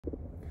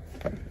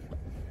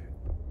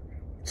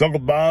It's Uncle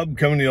Bob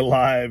coming to you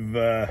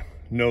live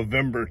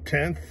November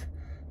 10th,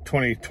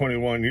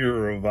 2021,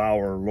 year of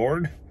our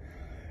Lord.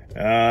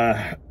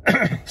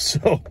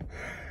 So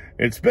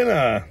it's been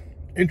a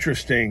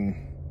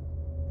interesting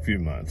few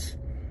months.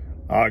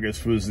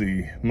 August was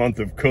the month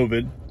of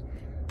COVID.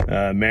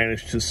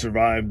 Managed to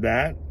survive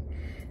that.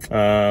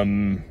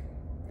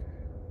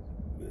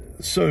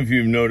 Some of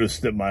you have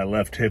noticed that my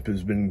left hip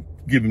has been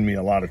giving me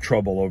a lot of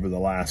trouble over the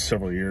last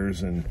several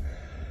years, and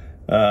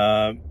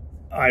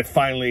I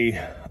finally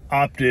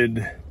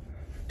opted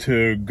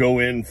to go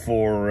in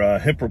for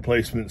hip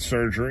replacement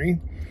surgery,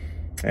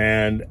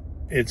 and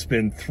it's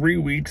been 3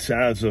 weeks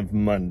as of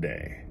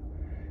Monday,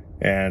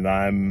 and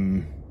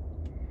I'm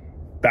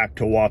back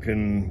to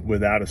walking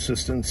without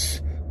assistance.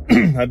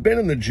 I've been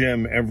in the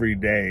gym every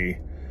day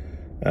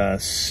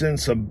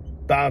since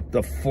about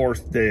the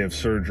 4th day of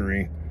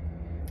surgery,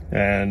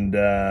 and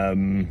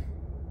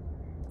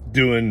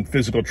doing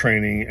physical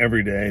training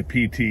every day,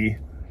 PT,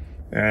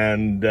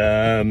 and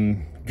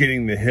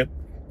getting the hip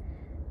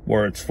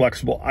where it's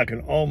flexible. I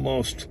can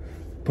almost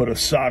put a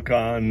sock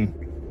on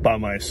by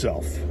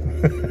myself.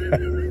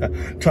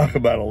 Talk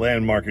about a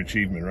landmark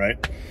achievement, right?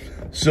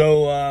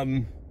 So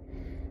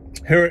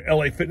here at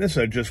LA Fitness,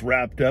 I just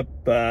wrapped up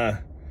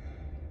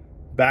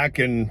back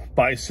and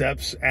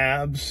biceps,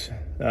 abs,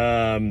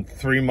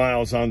 3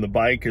 miles on the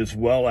bike, as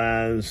well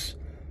as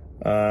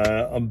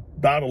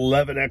about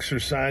 11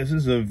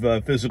 exercises of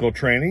physical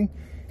training,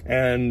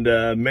 and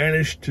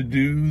managed to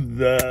do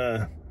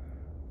the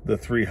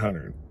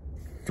 300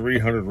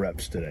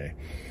 reps today.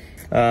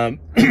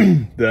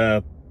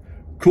 The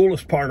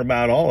coolest part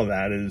about all of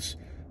that is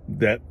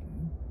that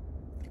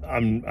I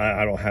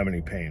don't have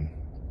any pain.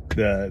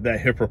 That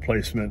hip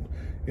replacement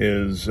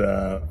is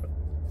a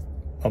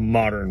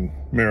modern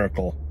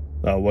miracle.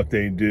 What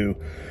they do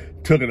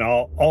took it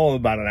all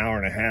about an hour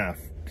and a half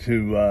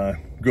to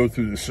go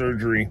through the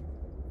surgery,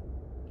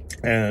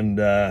 and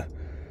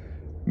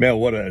man,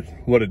 what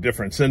a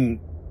difference. And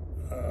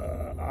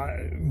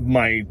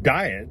my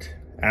diet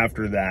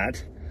after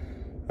that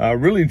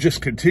really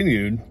just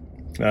continued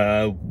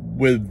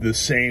with the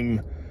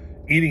same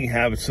eating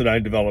habits that I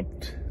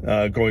developed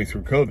going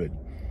through COVID.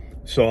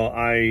 So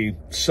I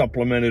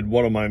supplemented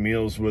one of my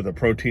meals with a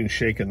protein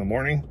shake in the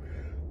morning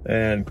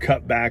and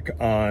cut back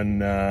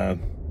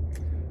on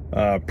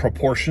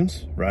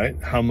proportions, right?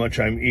 How much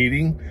I'm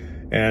eating.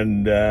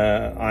 And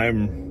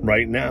I'm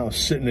right now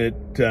sitting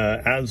at,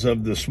 as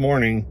of this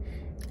morning,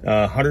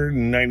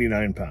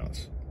 199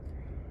 pounds.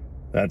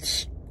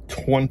 That's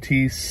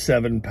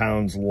 27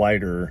 pounds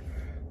lighter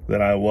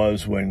than I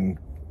was when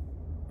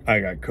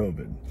I got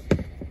COVID.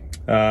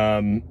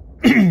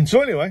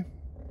 So anyway,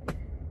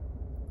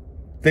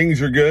 things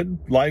are good.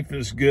 Life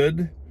is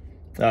good.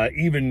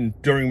 Even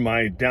during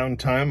my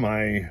downtime,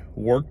 I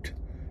worked.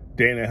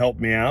 Dana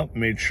helped me out,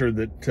 made sure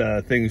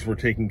that things were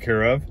taken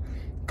care of,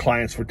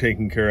 clients were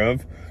taken care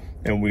of,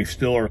 and we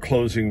still are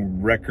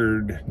closing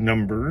record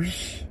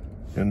numbers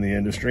in the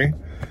industry,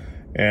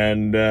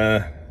 and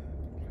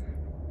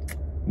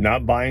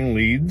not buying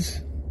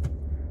leads,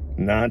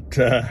 not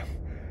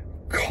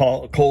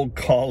cold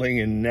calling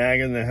and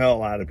nagging the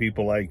hell out of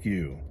people like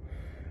you.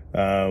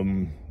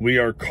 We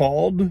are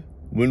called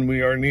when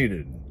we are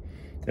needed.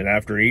 And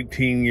after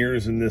 18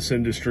 years in this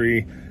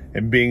industry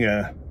and being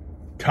a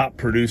top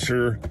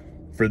producer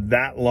for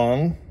that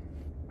long,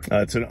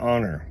 it's an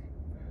honor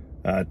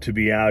to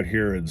be out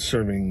here and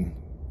serving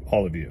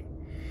all of you.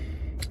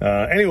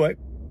 Anyway,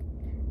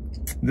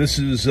 this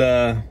is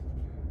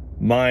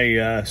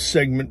my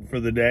segment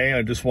for the day.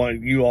 I just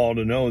want you all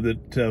to know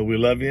that we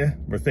love you.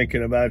 We're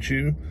thinking about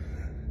you.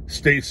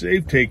 Stay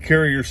safe. Take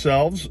care of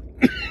yourselves.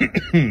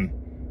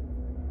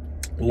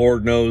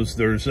 Lord knows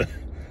there's a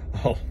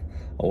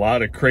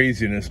lot of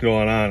craziness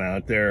going on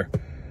out there.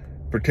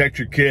 Protect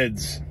your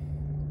kids.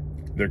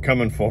 They're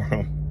coming for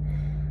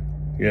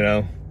them. You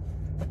know,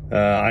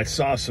 I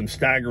saw some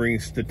staggering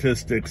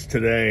statistics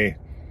today.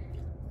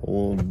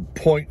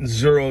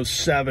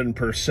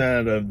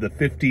 0.07% of the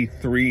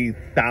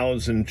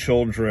 53,000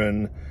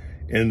 children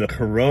in the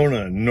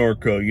Corona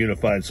Norco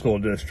Unified School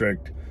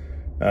District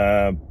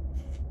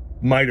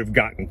might have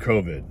gotten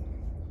COVID.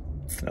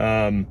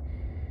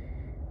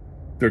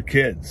 They're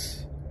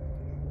kids.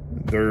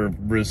 They're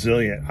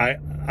resilient. I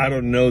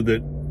don't know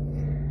that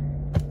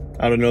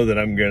I'm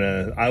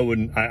gonna,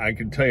 I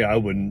can tell you I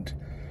wouldn't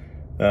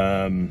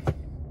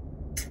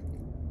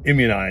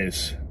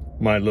immunize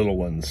my little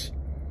ones.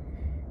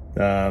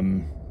 I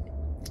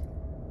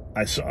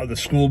saw the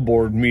school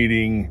board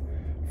meeting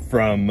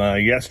from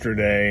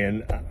yesterday,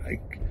 and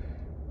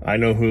I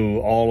know who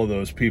all of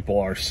those people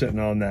are sitting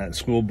on that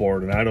school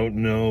board, and I don't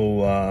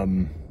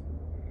know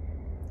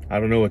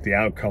what the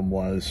outcome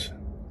was,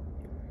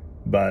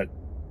 but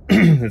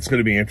it's going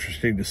to be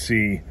interesting to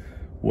see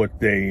what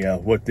they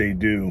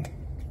do.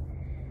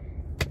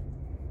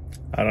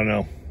 I don't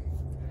know.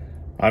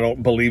 I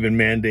don't believe in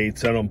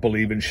mandates. I don't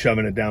believe in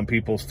shoving it down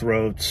people's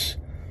throats.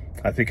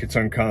 I think it's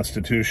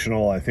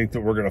unconstitutional. I think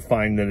that we're going to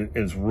find that it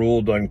is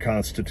ruled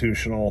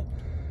unconstitutional.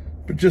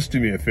 But just do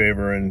me a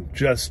favor and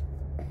just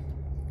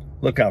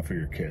look out for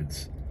your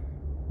kids.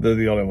 They're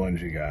the only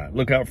ones you got.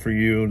 Look out for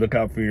you. Look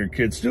out for your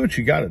kids. Do what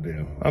you got to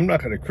do. I'm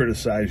not going to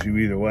criticize you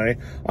either way.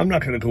 I'm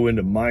not going to go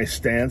into my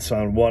stance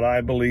on what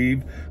I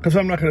believe, because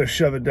I'm not going to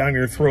shove it down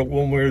your throat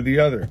one way or the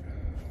other.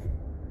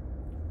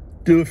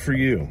 Do it for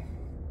you.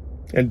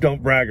 And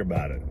don't brag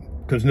about it,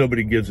 because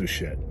nobody gives a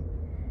shit.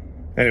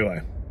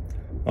 Anyway,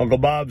 Uncle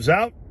Bob's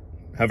out.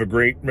 Have a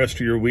great rest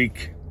of your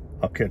week.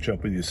 I'll catch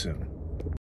up with you soon.